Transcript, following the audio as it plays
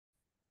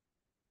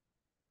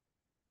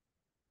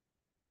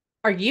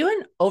Are you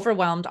an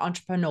overwhelmed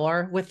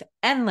entrepreneur with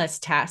endless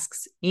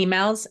tasks,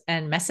 emails,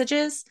 and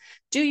messages?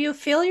 Do you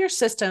feel your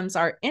systems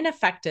are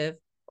ineffective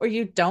or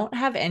you don't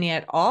have any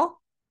at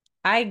all?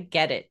 I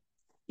get it.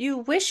 You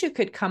wish you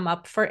could come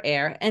up for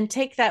air and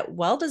take that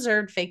well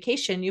deserved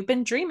vacation you've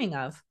been dreaming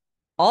of,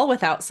 all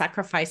without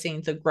sacrificing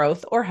the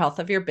growth or health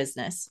of your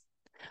business.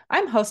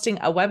 I'm hosting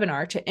a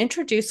webinar to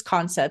introduce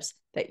concepts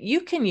that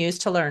you can use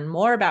to learn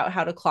more about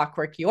how to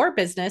clockwork your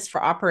business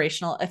for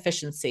operational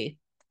efficiency.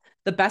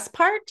 The best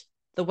part?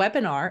 The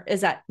webinar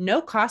is at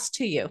no cost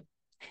to you.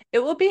 It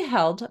will be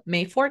held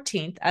May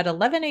 14th at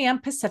 11 a.m.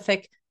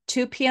 Pacific,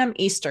 2 p.m.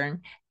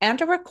 Eastern,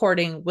 and a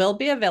recording will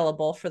be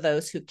available for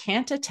those who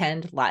can't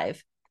attend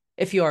live.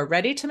 If you are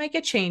ready to make a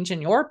change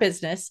in your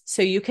business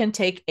so you can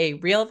take a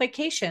real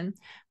vacation,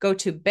 go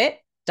to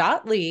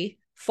bit.ly/May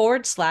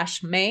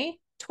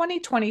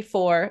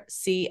 2024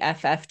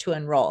 CFF to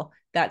enroll.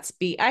 That's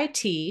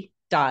bit.ly/May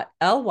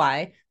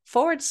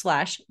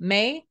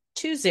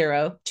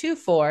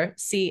 2024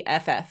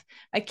 CFF.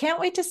 I can't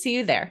wait to see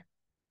you there.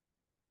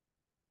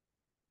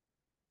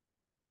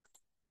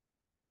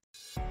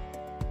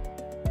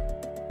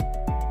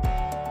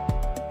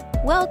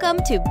 Welcome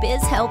to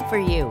Biz Help for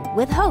You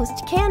with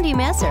host Candy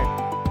Messer.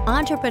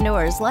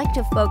 Entrepreneurs like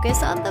to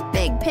focus on the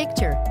big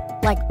picture,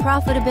 like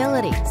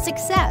profitability,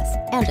 success,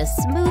 and a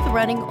smooth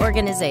running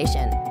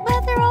organization.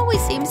 But there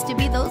always seems to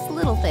be those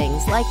little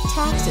things like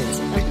taxes,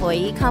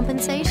 employee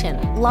compensation,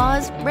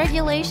 laws,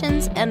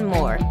 regulations, and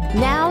more.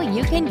 Now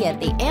you can get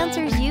the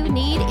answers you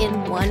need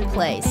in one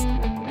place.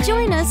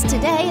 Join us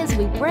today as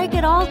we break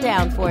it all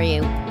down for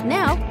you.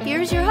 Now,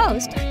 here's your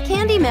host,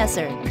 Candy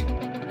Messer.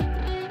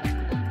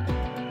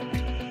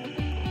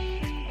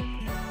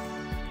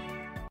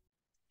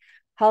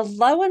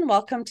 Hello and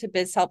welcome to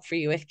Biz Help for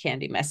You with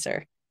Candy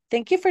Messer.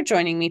 Thank you for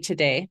joining me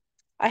today.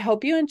 I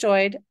hope you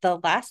enjoyed the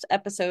last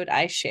episode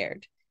I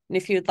shared. And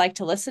if you'd like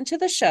to listen to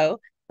the show,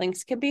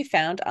 links can be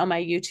found on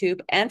my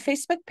YouTube and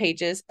Facebook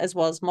pages, as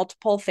well as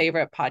multiple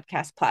favorite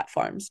podcast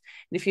platforms.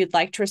 And if you'd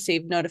like to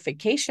receive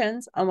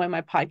notifications on when my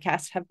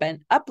podcasts have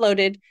been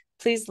uploaded,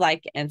 please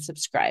like and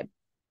subscribe.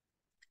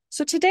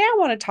 So today I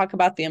want to talk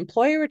about the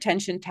Employee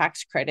Retention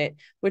Tax Credit,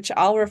 which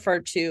I'll refer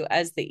to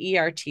as the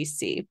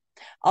ERTC.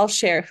 I'll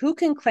share who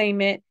can claim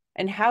it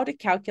and how to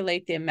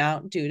calculate the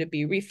amount due to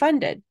be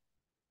refunded.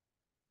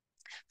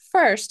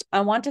 First,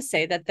 I want to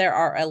say that there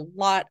are a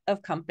lot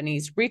of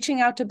companies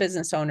reaching out to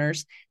business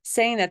owners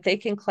saying that they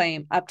can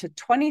claim up to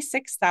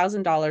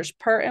 $26,000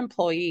 per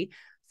employee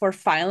for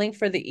filing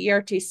for the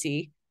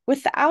ERTC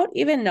without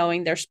even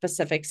knowing their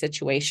specific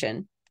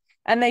situation.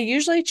 And they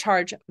usually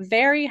charge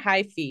very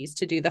high fees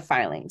to do the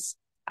filings.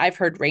 I've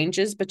heard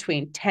ranges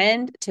between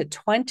 10 to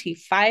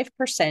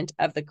 25%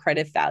 of the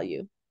credit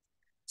value.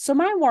 So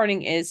my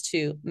warning is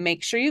to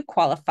make sure you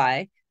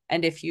qualify,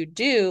 and if you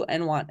do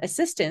and want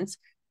assistance,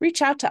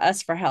 reach out to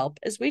us for help,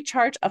 as we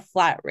charge a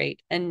flat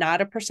rate and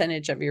not a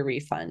percentage of your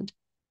refund.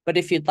 But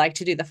if you'd like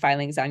to do the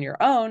filings on your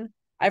own,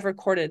 I've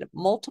recorded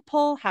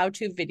multiple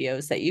how-to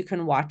videos that you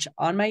can watch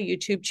on my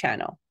YouTube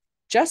channel.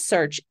 Just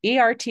search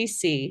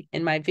ERTC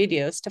in my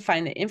videos to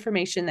find the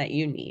information that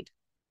you need.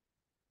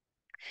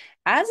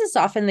 As is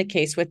often the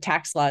case with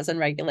tax laws and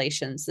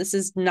regulations, this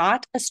is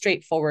not a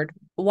straightforward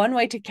one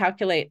way to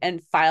calculate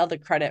and file the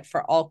credit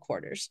for all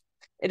quarters.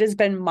 It has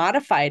been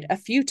modified a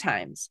few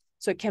times,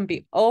 so it can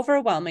be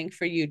overwhelming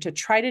for you to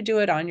try to do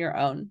it on your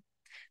own.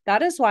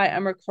 That is why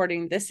I'm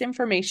recording this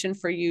information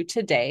for you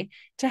today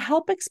to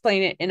help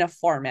explain it in a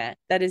format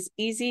that is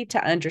easy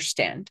to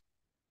understand.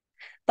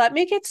 Let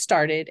me get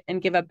started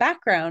and give a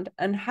background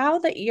on how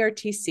the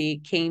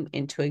ERTC came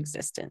into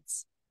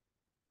existence.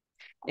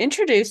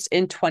 Introduced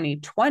in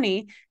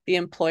 2020, the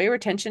Employee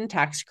Retention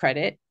Tax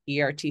Credit,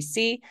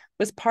 ERTC,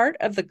 was part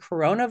of the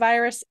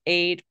Coronavirus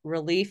Aid,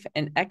 Relief,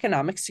 and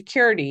Economic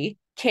Security,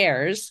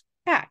 CARES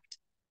Act.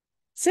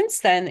 Since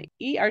then,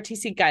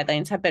 ERTC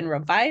guidelines have been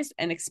revised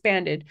and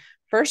expanded,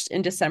 first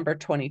in December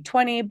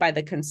 2020 by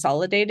the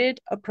Consolidated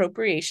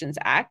Appropriations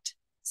Act,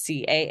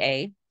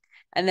 CAA,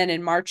 and then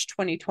in March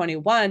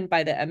 2021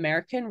 by the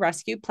American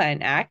Rescue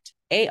Plan Act,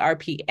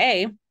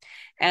 ARPA,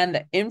 and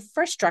the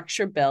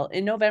Infrastructure Bill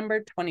in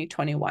November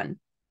 2021.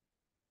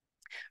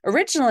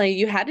 Originally,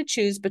 you had to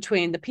choose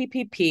between the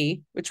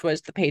PPP, which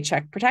was the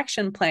Paycheck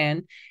Protection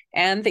Plan,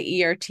 and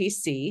the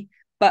ERTC,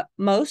 but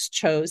most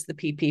chose the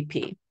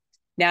PPP.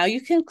 Now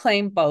you can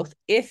claim both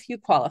if you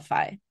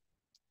qualify.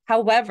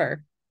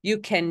 However, you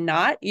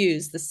cannot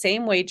use the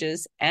same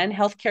wages and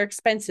healthcare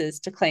expenses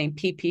to claim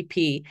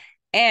PPP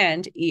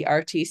and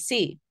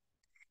ERTC.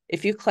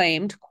 If you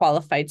claimed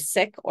qualified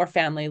sick or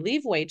family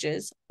leave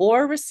wages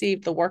or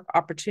received the work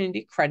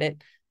opportunity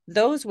credit,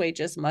 those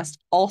wages must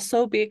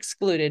also be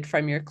excluded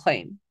from your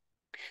claim.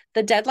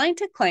 The deadline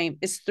to claim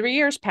is 3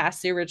 years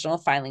past the original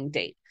filing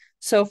date.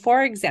 So,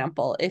 for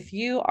example, if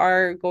you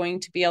are going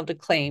to be able to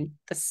claim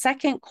the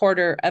second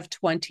quarter of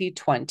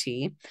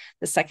 2020,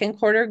 the second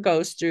quarter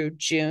goes through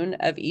June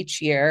of each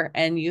year,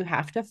 and you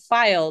have to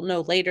file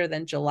no later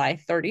than July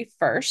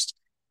 31st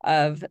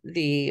of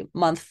the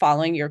month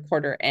following your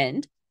quarter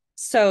end.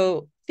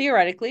 So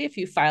theoretically, if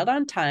you filed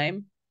on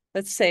time,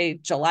 let's say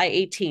July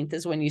 18th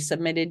is when you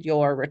submitted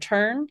your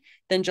return,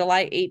 then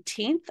July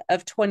 18th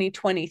of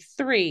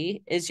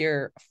 2023 is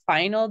your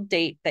final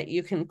date that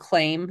you can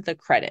claim the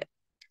credit.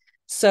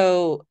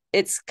 So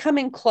it's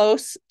coming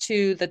close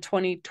to the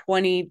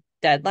 2020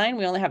 deadline.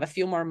 We only have a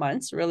few more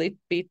months to really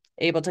be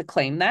able to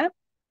claim that.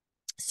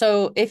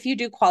 So if you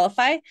do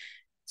qualify,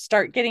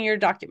 start getting your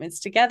documents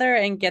together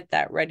and get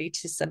that ready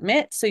to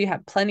submit so you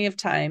have plenty of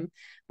time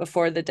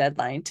before the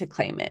deadline to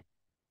claim it.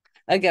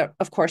 Again,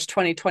 of course,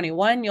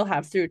 2021, you'll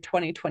have through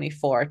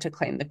 2024 to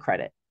claim the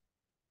credit.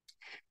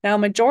 Now,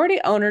 majority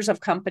owners of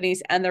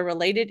companies and their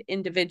related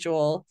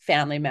individual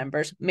family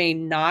members may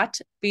not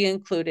be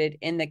included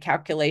in the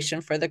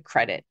calculation for the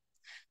credit.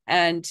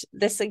 And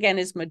this, again,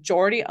 is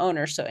majority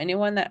owner. So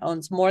anyone that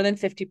owns more than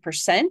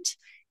 50%,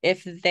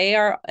 if they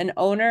are an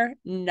owner,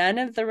 none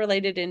of the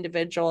related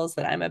individuals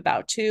that I'm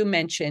about to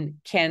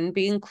mention can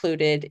be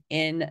included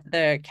in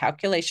the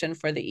calculation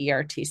for the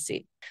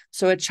ERTC.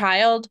 So a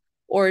child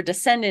or a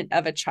descendant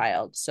of a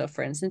child, so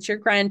for instance, your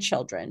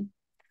grandchildren,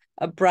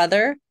 a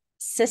brother,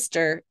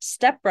 sister,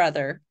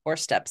 stepbrother, or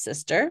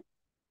stepsister,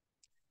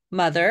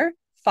 mother,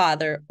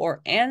 father,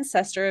 or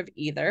ancestor of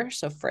either,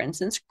 so for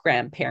instance,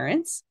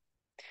 grandparents,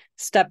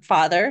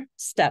 stepfather,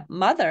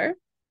 stepmother,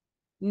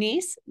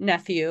 niece,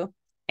 nephew,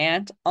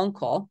 aunt,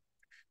 uncle,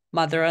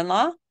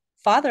 mother-in-law,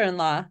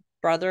 father-in-law,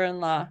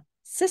 brother-in-law,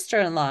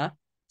 sister-in-law,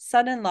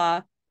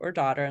 son-in-law, or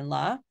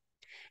daughter-in-law.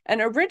 And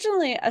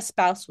originally, a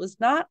spouse was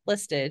not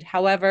listed.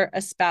 However,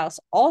 a spouse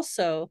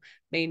also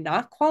may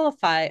not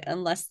qualify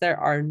unless there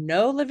are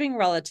no living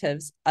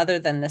relatives other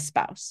than the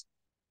spouse.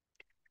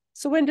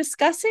 So when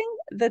discussing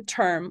the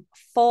term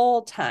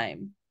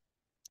full-time,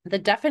 the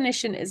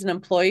definition is an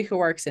employee who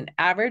works an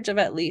average of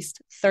at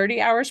least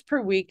 30 hours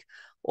per week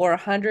or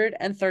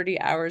 130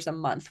 hours a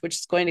month, which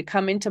is going to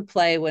come into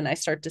play when I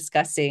start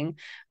discussing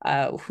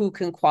who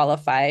can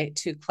qualify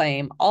to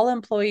claim, all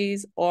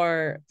employees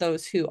or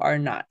those who are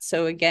not.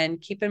 So again,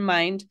 keep in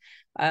mind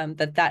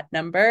that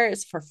number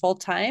is for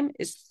full-time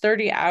is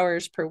 30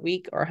 hours per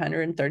week or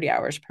 130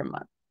 hours per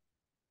month.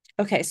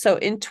 Okay, so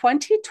in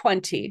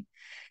 2020,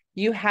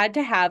 you had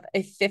to have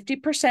a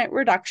 50%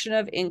 reduction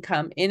of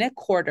income in a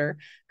quarter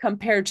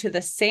compared to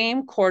the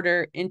same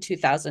quarter in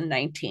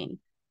 2019.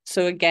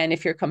 So again,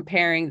 if you're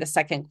comparing the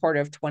second quarter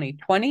of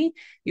 2020,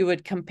 you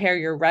would compare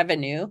your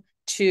revenue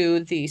to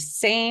the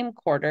same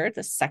quarter,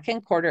 the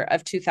second quarter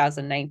of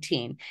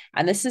 2019.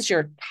 And this is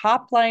your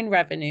top line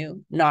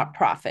revenue, not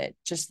profit,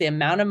 just the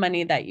amount of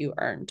money that you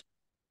earned.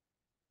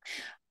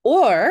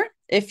 Or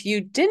if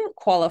you didn't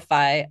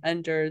qualify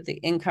under the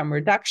income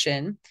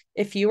reduction,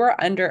 if you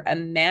were under a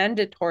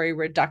mandatory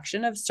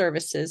reduction of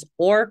services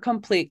or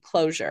complete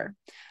closure.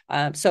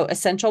 So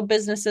essential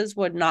businesses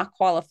would not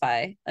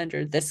qualify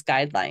under this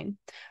guideline.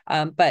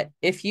 But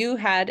if you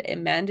had a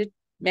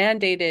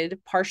mandated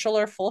partial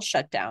or full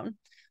shutdown,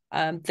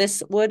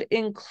 this would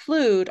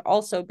include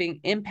also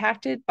being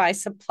impacted by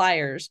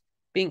suppliers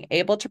being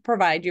able to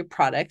provide you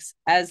products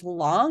as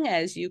long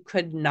as you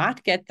could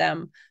not get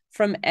them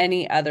from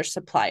any other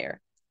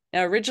supplier.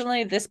 Now,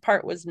 originally, this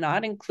part was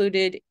not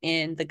included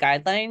in the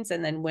guidelines.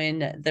 And then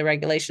when the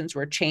regulations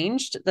were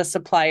changed, the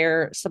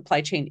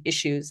supply chain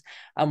issues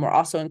were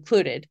also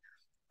included.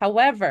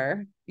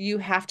 However, you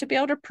have to be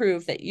able to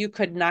prove that you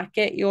could not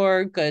get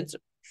your goods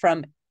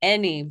from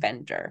any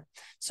vendor.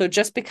 So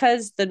just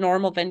because the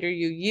normal vendor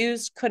you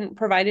used couldn't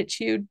provide it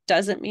to you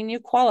doesn't mean you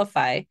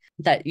qualify,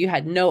 that you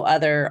had no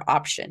other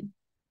option.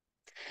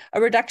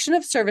 A reduction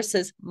of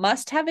services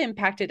must have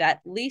impacted at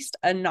least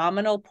a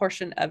nominal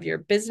portion of your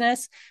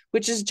business,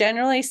 which is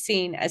generally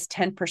seen as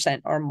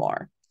 10% or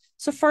more.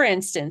 So for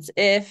instance,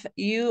 if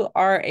you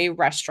are a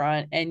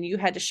restaurant and you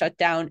had to shut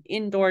down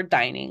indoor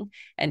dining,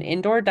 and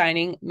indoor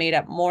dining made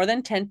up more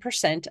than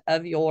 10%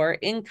 of your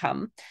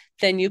income,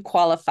 then you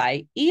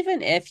qualify,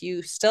 even if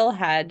you still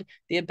had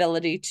the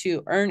ability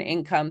to earn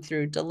income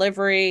through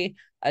delivery,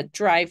 a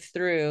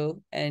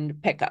drive-through,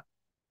 and pickup.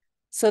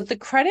 So the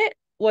credit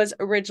was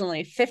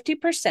originally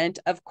 50%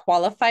 of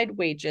qualified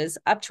wages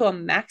up to a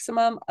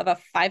maximum of a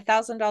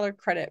 $5,000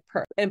 credit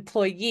per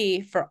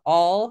employee for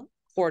all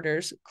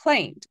quarters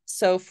claimed.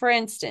 So for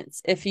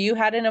instance, if you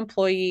had an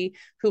employee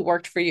who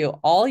worked for you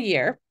all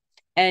year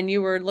and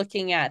you were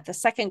looking at the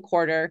second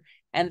quarter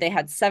and they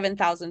had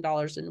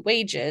 $7,000 in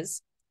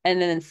wages, and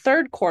then in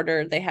third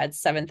quarter, they had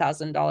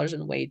 $7,000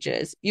 in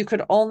wages, you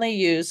could only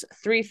use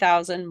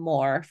 $3,000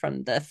 more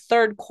from the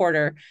third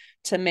quarter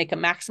to make a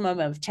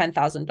maximum of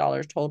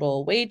 $10,000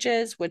 total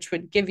wages, which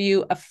would give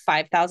you a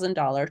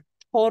 $5,000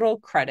 total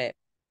credit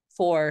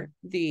for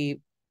the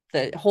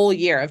whole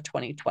year of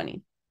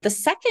 2020. The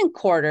second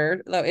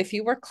quarter, though, if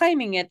you were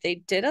claiming it, they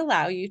did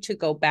allow you to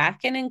go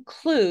back and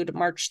include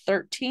March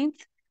 13th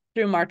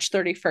through March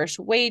 31st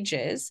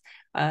wages,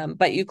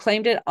 but you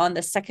claimed it on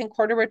the second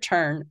quarter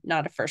return,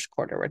 not a first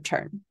quarter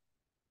return.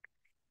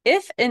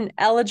 If an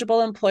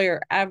eligible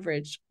employer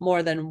averaged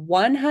more than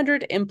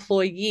 100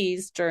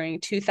 employees during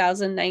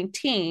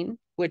 2019,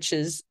 which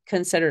is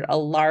considered a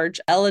large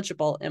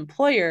eligible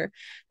employer,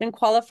 then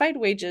qualified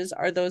wages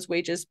are those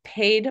wages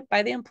paid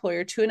by the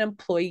employer to an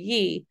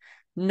employee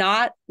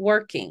not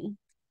working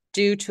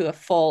due to a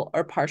full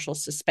or partial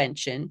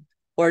suspension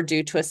or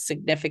due to a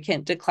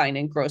significant decline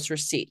in gross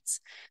receipts.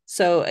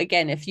 So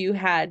again, if you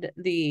had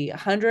the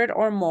 100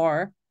 or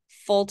more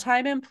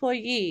full-time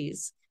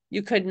employees,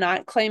 you could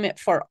not claim it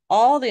for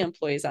all the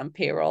employees on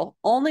payroll,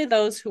 only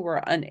those who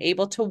were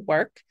unable to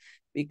work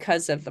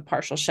because of the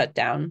partial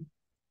shutdown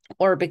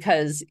or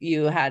because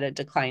you had a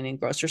decline in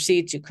gross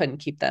receipts. You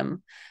couldn't keep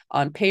them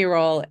on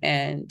payroll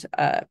and,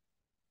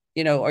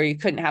 or you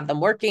couldn't have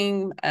them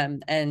working,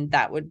 and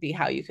that would be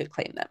how you could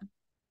claim them.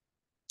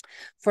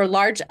 For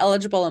large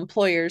eligible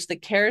employers, the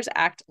CARES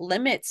Act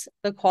limits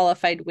the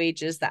qualified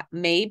wages that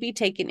may be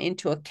taken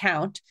into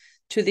account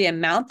to the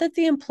amount that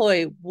the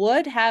employee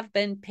would have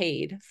been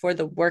paid for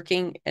the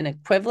working an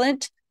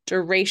equivalent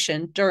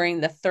duration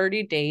during the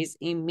 30 days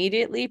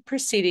immediately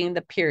preceding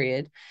the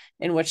period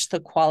in which the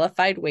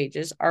qualified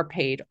wages are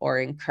paid or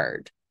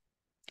incurred.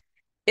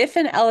 If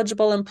an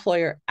eligible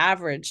employer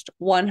averaged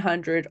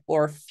 100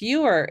 or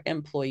fewer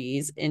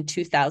employees in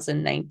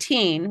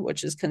 2019,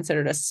 which is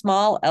considered a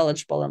small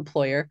eligible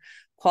employer,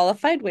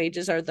 qualified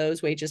wages are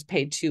those wages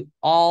paid to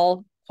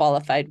all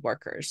qualified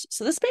workers.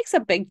 So this makes a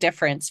big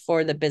difference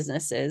for the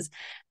businesses,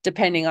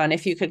 depending on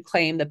if you could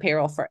claim the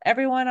payroll for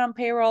everyone on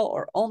payroll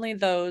or only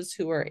those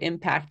who were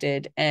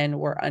impacted and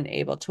were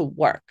unable to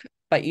work,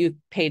 but you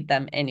paid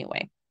them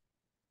anyway.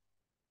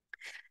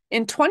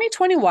 In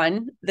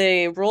 2021,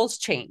 the rules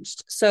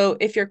changed. So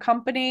if your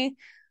company,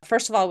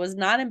 first of all, was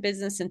not in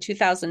business in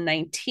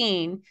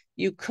 2019,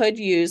 you could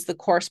use the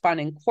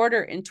corresponding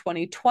quarter in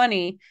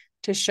 2020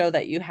 to show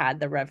that you had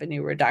the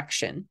revenue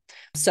reduction.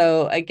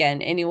 So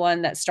again,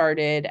 anyone that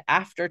started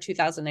after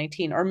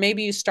 2019, or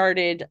maybe you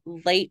started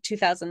late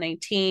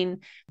 2019,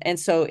 and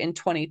so in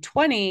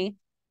 2020,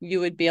 you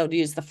would be able to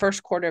use the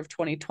first quarter of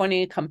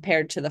 2020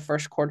 compared to the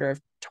first quarter of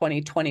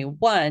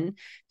 2021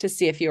 to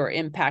see if you were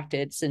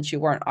impacted since you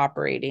weren't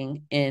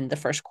operating in the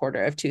first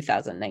quarter of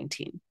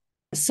 2019.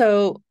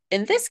 So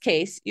in this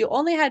case, you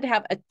only had to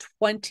have a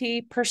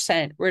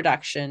 20%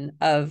 reduction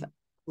of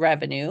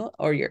revenue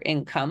or your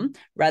income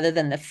rather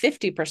than the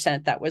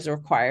 50% that was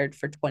required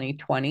for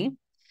 2020.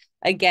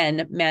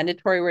 Again,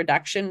 mandatory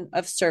reduction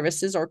of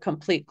services or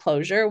complete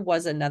closure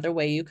was another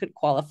way you could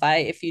qualify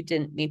if you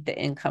didn't meet the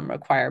income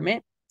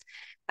requirement.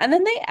 And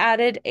then they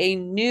added a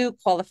new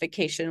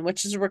qualification,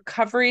 which is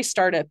recovery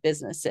startup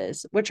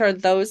businesses, which are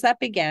those that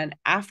began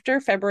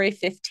after February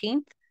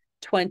 15th,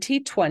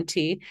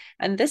 2020.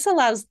 And this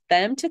allows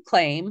them to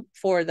claim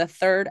for the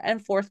third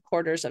and fourth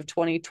quarters of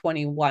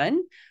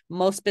 2021.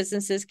 Most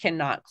businesses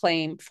cannot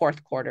claim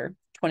fourth quarter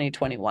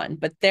 2021,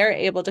 but they're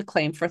able to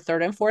claim for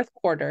third and fourth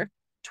quarter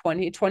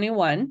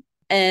 2021.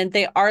 And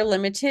they are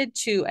limited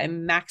to a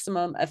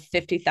maximum of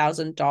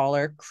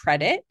 $50,000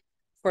 credit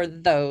for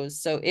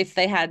those. So if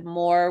they had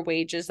more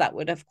wages that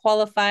would have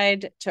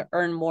qualified to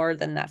earn more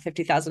than that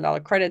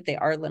 $50,000 credit, they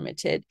are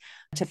limited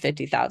to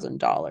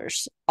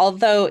 $50,000.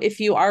 Although if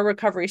you are a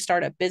recovery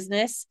startup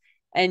business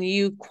and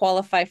you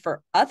qualify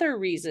for other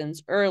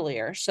reasons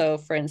earlier, so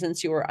for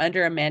instance, you were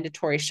under a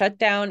mandatory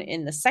shutdown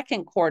in the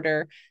second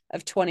quarter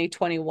of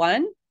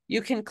 2021,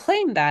 you can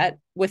claim that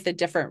with a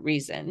different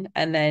reason.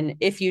 And then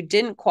if you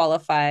didn't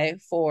qualify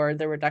for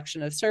the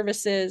reduction of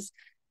services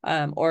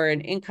or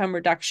an income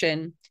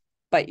reduction,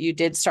 but you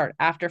did start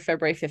after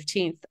February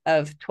 15th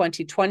of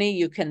 2020,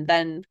 you can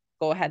then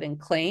go ahead and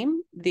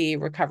claim the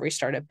recovery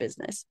startup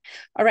business.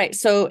 All right.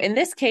 So in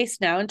this case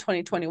now in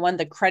 2021,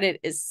 the credit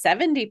is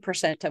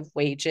 70% of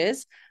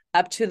wages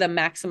up to the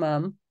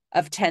maximum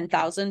of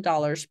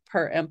 $10,000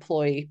 per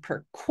employee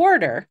per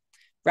quarter,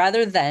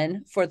 rather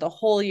than for the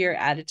whole year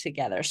added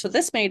together. So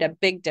this made a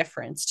big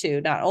difference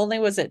too. Not only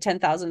was it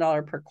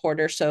 $10,000 per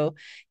quarter, so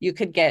you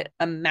could get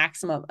a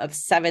maximum of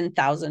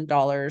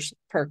 $7,000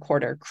 per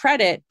quarter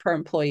credit per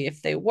employee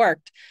if they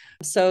worked.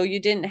 So you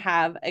didn't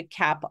have a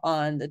cap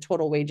on the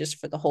total wages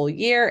for the whole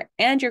year,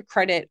 and your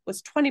credit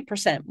was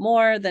 20%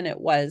 more than it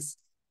was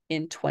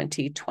in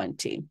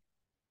 2020.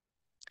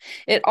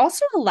 It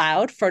also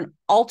allowed for an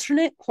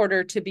alternate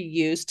quarter to be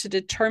used to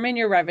determine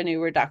your revenue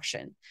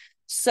reduction.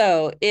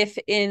 So if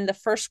in the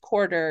first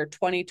quarter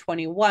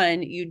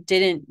 2021, you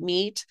didn't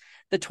meet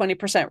the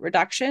 20%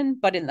 reduction,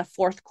 but in the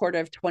fourth quarter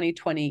of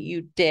 2020,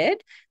 you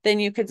did, then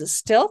you could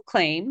still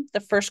claim the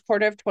first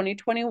quarter of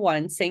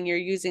 2021, saying you're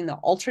using the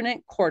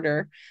alternate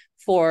quarter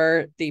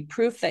for the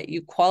proof that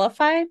you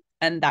qualify,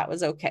 and that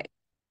was okay.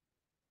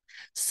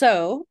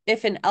 So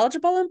if an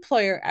eligible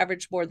employer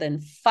averaged more than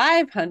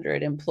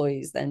 500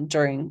 employees then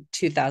during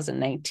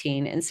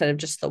 2019 instead of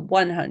just the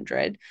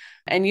 100,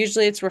 and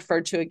usually it's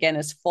referred to again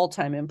as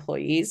full-time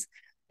employees,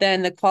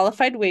 then the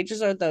qualified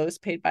wages are those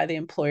paid by the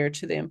employer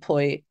to the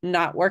employee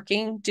not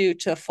working due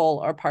to full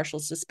or partial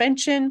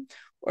suspension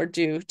or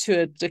due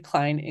to a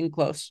decline in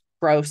gross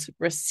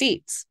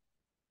receipts.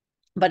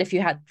 But if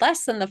you had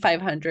less than the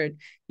 500,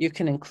 you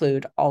can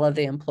include all of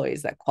the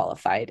employees that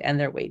qualified and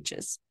their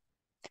wages.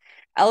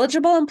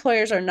 Eligible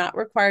employers are not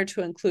required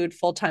to include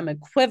full-time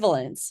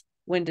equivalents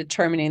when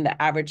determining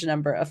the average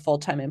number of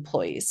full-time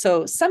employees.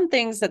 So some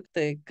things that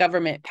the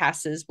government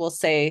passes will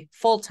say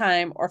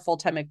full-time or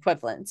full-time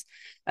equivalents.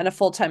 And a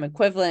full-time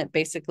equivalent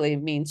basically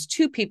means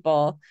two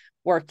people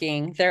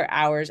working, their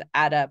hours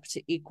add up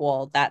to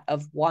equal that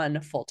of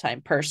one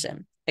full-time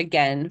person.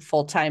 Again,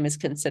 full-time is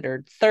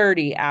considered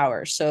 30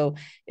 hours. So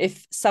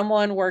if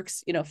someone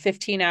works,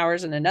 15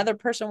 hours and another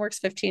person works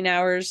 15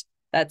 hours,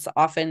 that's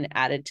often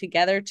added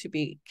together to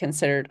be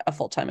considered a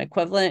full-time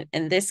equivalent.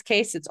 In this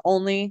case, it's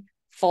only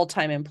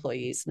full-time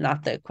employees,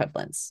 not the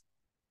equivalents.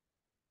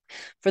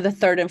 For the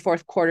third and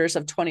fourth quarters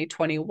of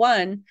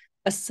 2021,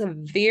 a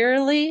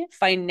severely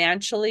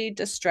financially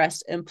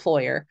distressed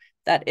employer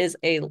that is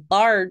a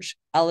large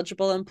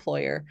eligible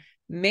employer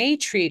may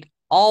treat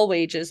all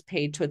wages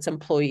paid to its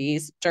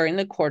employees during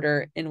the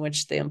quarter in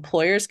which the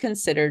employer is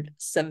considered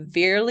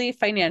severely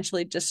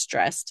financially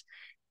distressed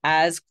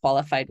as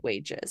qualified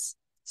wages.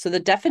 So the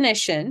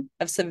definition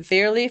of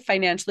severely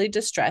financially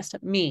distressed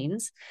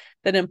means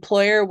that an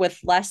employer with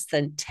less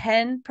than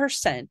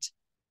 10%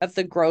 of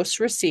the gross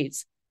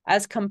receipts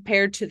as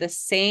compared to the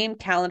same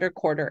calendar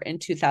quarter in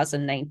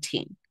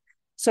 2019.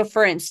 So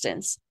for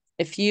instance,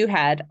 if you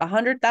had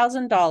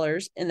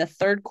 $100,000 in the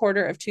third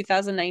quarter of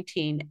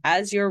 2019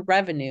 as your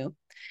revenue,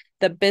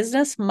 the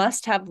business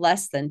must have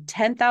less than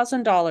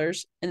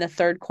 $10,000 in the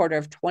third quarter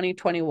of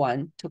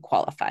 2021 to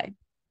qualify.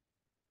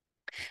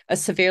 A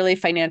severely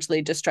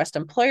financially distressed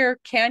employer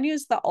can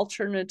use the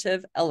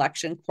alternative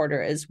election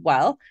quarter as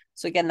well.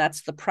 So again,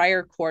 that's the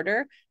prior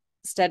quarter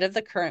instead of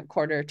the current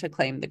quarter to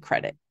claim the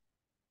credit.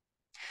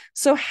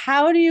 So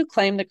how do you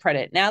claim the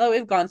credit? Now that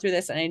we've gone through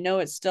this, and I know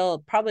it's still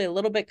probably a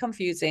little bit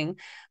confusing,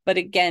 but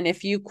again,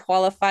 if you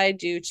qualify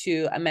due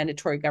to a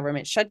mandatory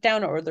government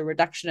shutdown or the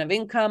reduction of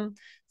income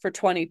for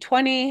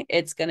 2020,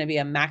 it's going to be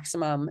a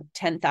maximum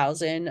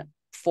 $10,000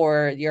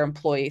 for your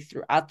employee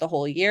throughout the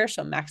whole year.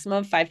 So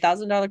maximum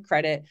 $5,000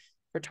 credit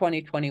for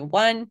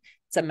 2021.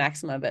 It's a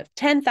maximum of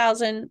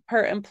 $10,000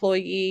 per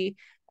employee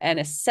and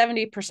a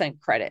 70%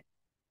 credit.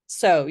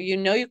 So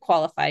you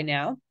qualify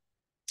now.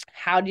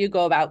 How do you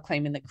go about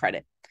claiming the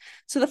credit?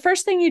 So the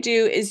first thing you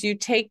do is you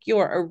take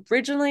your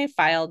originally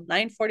filed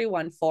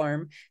 941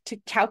 form to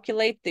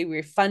calculate the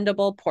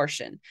refundable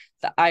portion.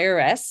 The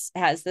IRS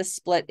has this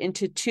split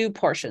into two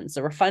portions,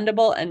 the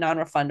refundable and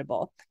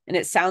non-refundable. And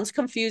it sounds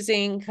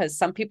confusing because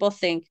some people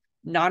think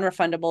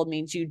non-refundable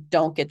means you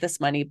don't get this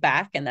money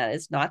back, and that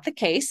is not the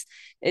case.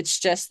 It's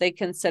just they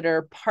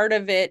consider part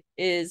of it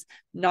is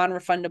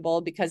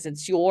non-refundable because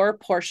it's your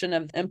portion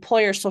of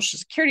employer Social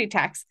Security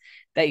tax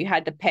that you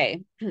had to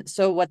pay.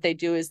 So what they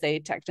do is they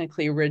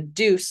technically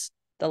reduce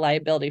the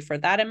liability for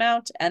that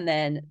amount, and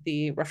then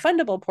the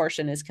refundable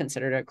portion is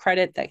considered a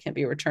credit that can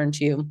be returned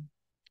to you.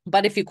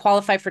 But if you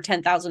qualify for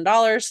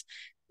 $10,000,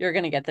 you're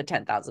going to get the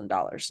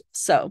 $10,000.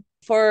 So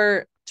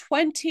for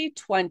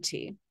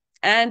 2020,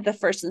 and the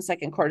first and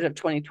second quarter of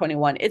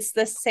 2021, it's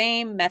the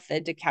same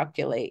method to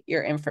calculate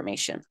your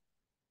information.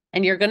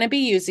 And you're going to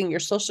be using your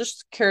Social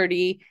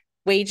Security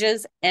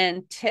wages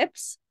and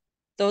tips.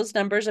 Those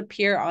numbers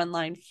appear on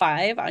line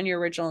 5 on your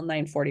original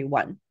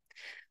 941.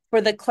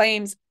 For the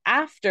claims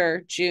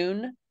after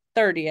June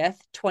 30th,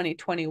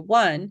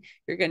 2021,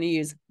 you're going to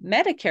use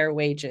Medicare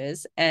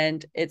wages,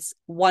 and it's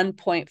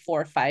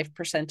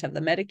 1.45% of the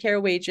Medicare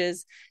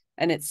wages,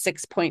 and it's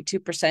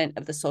 6.2%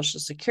 of the Social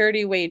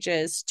Security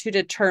wages to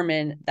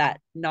determine that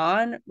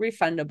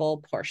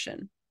non-refundable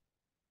portion.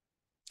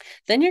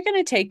 Then you're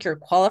going to take your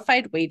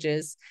qualified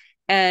wages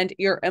and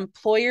your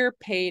employer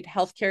paid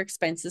healthcare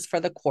expenses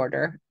for the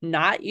quarter,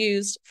 not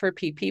used for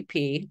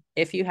PPP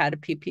if you had a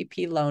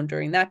PPP loan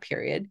during that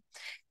period.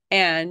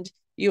 And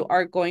you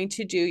are going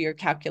to do your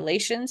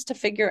calculations to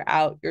figure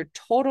out your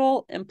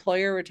total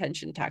employer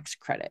retention tax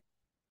credit.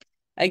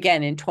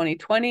 Again, in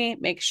 2020,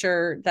 make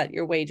sure that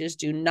your wages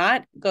do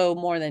not go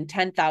more than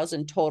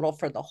 $10,000 total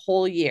for the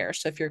whole year.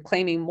 So if you're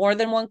claiming more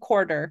than one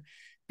quarter,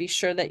 be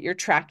sure that you're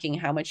tracking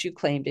how much you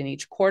claimed in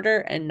each quarter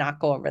and not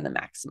go over the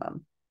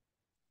maximum.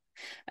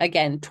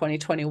 Again,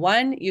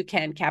 2021, you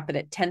can cap it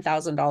at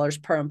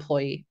 $10,000 per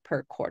employee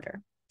per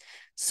quarter.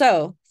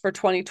 So for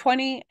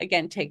 2020,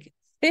 again, take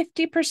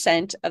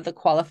 50% of the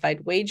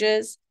qualified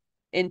wages.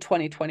 In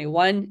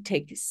 2021,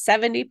 take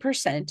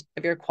 70%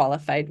 of your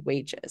qualified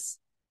wages.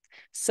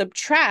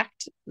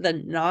 Subtract the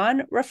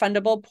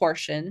non-refundable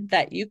portion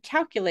that you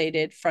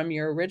calculated from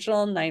your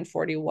original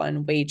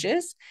 941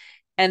 wages,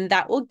 and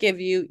that will give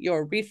you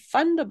your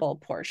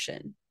refundable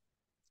portion.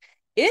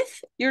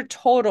 If your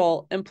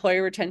total employee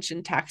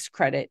retention tax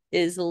credit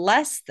is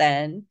less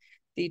than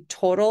the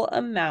total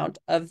amount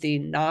of the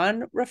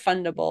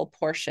non-refundable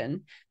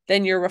portion,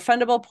 then your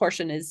refundable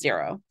portion is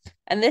zero.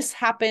 And this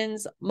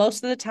happens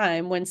most of the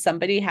time when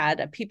somebody had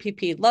a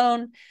PPP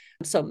loan.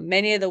 So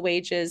many of the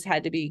wages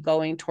had to be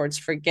going towards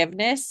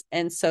forgiveness.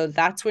 And so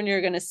that's when you're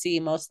going to see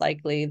most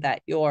likely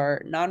that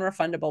your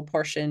non-refundable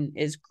portion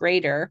is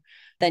greater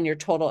than your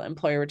total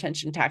employer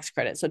retention tax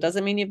credit. So it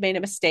doesn't mean you've made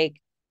a mistake.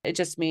 It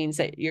just means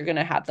that you're going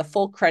to have the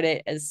full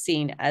credit as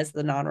seen as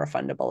the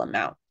non-refundable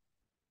amount.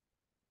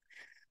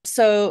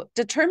 So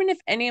determine if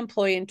any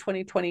employee in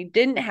 2020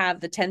 didn't have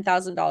the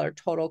 $10,000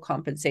 total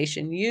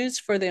compensation used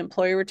for the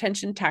employee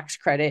retention tax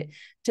credit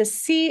to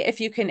see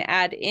if you can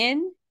add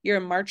in your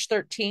March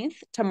 13th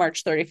to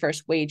March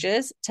 31st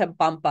wages to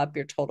bump up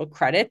your total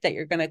credit that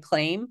you're going to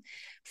claim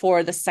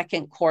for the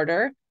second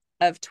quarter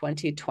of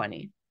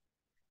 2020.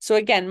 So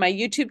again, my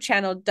YouTube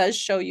channel does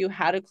show you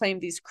how to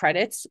claim these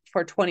credits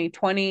for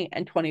 2020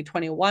 and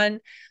 2021.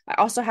 I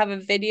also have a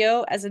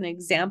video as an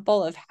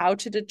example of how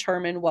to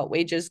determine what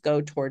wages go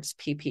towards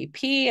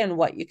PPP and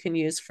what you can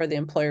use for the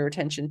employer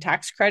retention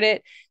tax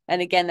credit.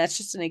 And again, that's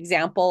just an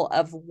example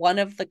of one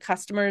of the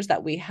customers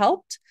that we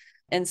helped.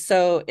 And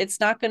so it's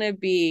not going to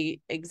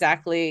be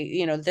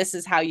exactly, this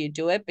is how you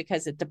do it,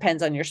 because it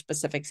depends on your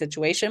specific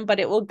situation, but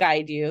it will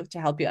guide you to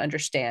help you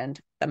understand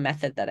the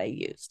method that I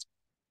used.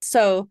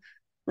 So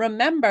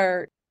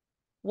remember,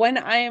 when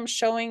I am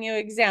showing you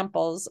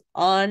examples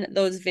on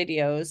those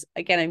videos,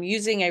 again, I'm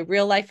using a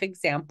real life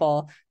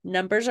example.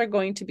 Numbers are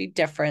going to be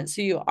different.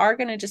 So you are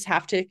going to just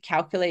have to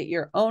calculate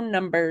your own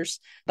numbers,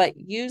 but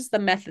use the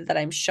method that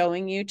I'm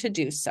showing you to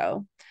do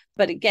so.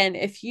 But again,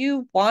 if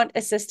you want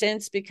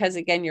assistance because,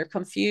 again, you're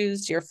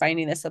confused, you're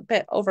finding this a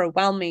bit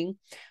overwhelming,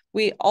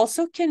 we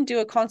also can do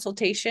a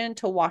consultation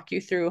to walk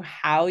you through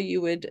how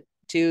you would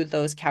do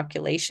those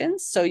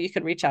calculations. So you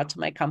can reach out to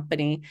my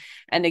company.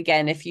 And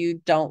again, if you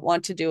don't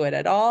want to do it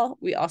at all,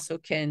 we also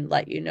can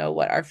let you know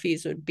what our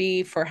fees would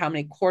be for how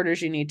many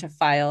quarters you need to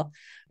file,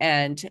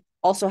 and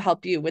also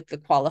help you with the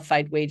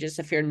qualified wages.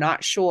 If you're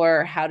not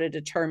sure how to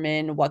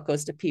determine what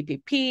goes to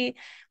PPP,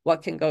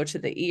 what can go to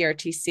the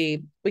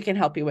ERTC, we can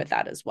help you with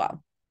that as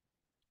well.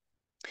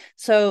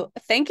 So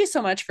thank you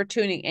so much for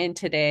tuning in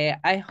today.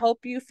 I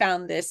hope you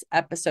found this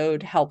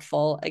episode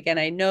helpful. Again,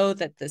 I know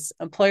that this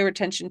employee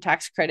retention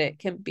tax credit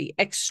can be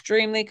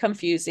extremely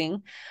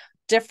confusing,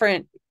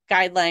 different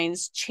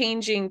guidelines,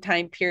 changing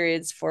time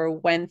periods for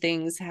when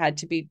things had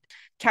to be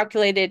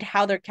calculated,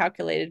 how they're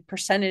calculated,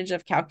 percentage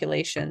of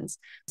calculations.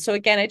 So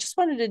again, I just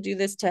wanted to do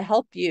this to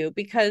help you,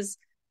 because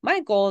my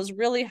goal is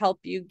really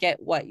help you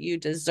get what you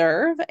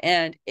deserve.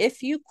 And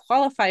if you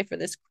qualify for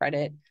this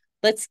credit,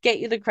 let's get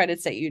you the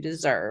credits that you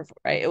deserve,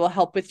 right? It will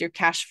help with your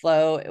cash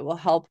flow. It will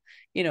help,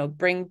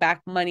 bring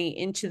back money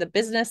into the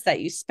business that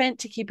you spent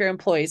to keep your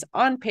employees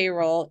on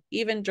payroll,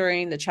 even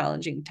during the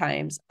challenging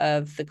times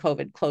of the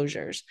COVID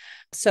closures.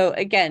 So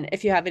again,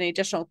 if you have any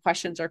additional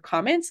questions or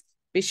comments,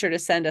 be sure to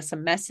send us a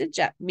message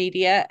at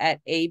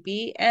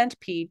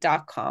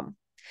media@abandp.com.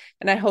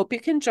 And I hope you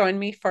can join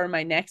me for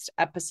my next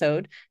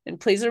episode. And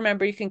please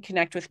remember, you can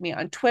connect with me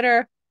on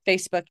Twitter,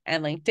 Facebook,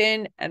 and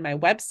LinkedIn. And my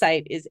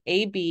website is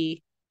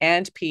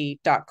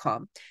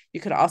abandp.com. You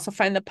could also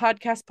find the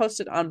podcast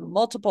posted on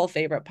multiple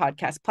favorite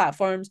podcast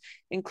platforms,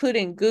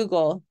 including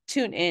Google,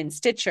 TuneIn,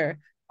 Stitcher,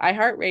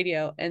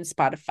 iHeartRadio, and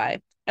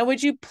Spotify. And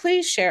would you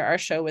please share our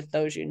show with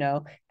those you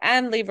know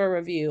and leave a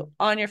review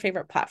on your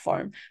favorite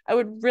platform? I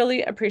would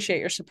really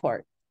appreciate your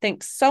support.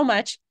 Thanks so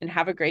much and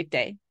have a great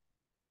day.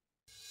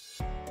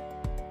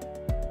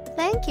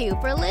 Thank you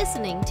for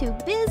listening to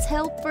Biz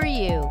Help for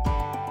You.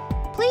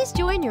 Please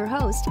join your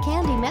host,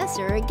 Candy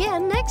Messer,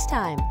 again next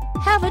time.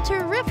 Have a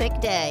terrific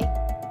day.